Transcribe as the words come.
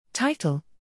Title: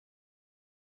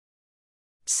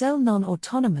 Cell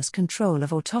Non-Autonomous Control of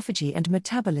Autophagy and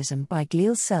Metabolism by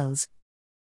Glial Cells.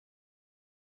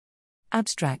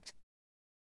 Abstract: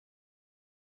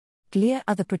 Glia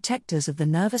are the protectors of the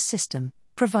nervous system,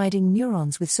 providing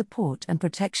neurons with support and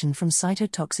protection from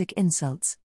cytotoxic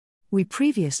insults. We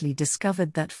previously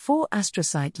discovered that 4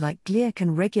 astrocyte-like glia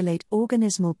can regulate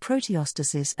organismal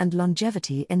proteostasis and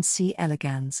longevity in C.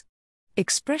 elegans.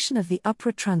 Expression of the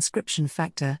UPRA transcription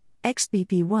factor,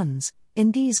 XBP1s,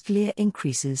 in these glia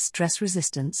increases stress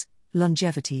resistance,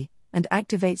 longevity, and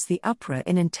activates the UPRA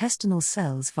in intestinal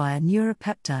cells via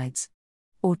neuropeptides.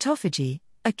 Autophagy,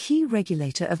 a key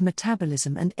regulator of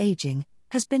metabolism and aging,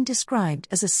 has been described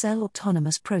as a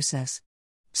cell-autonomous process.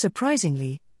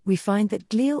 Surprisingly, we find that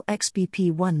glial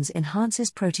XBP1s enhances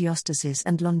proteostasis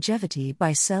and longevity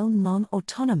by cell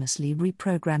non-autonomously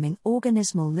reprogramming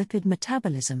organismal lipid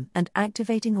metabolism and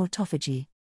activating autophagy.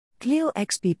 Glial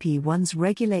XBP1s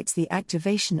regulates the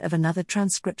activation of another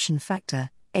transcription factor,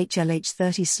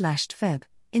 HLH30/TFEB,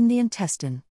 in the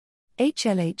intestine.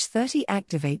 HLH30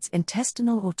 activates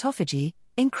intestinal autophagy,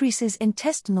 increases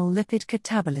intestinal lipid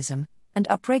catabolism, and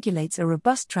upregulates a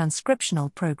robust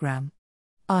transcriptional program.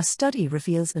 Our study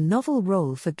reveals a novel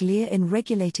role for glia in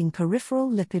regulating peripheral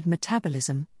lipid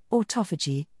metabolism,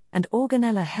 autophagy, and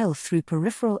organellar health through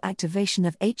peripheral activation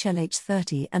of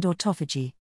HLH30 and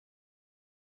autophagy.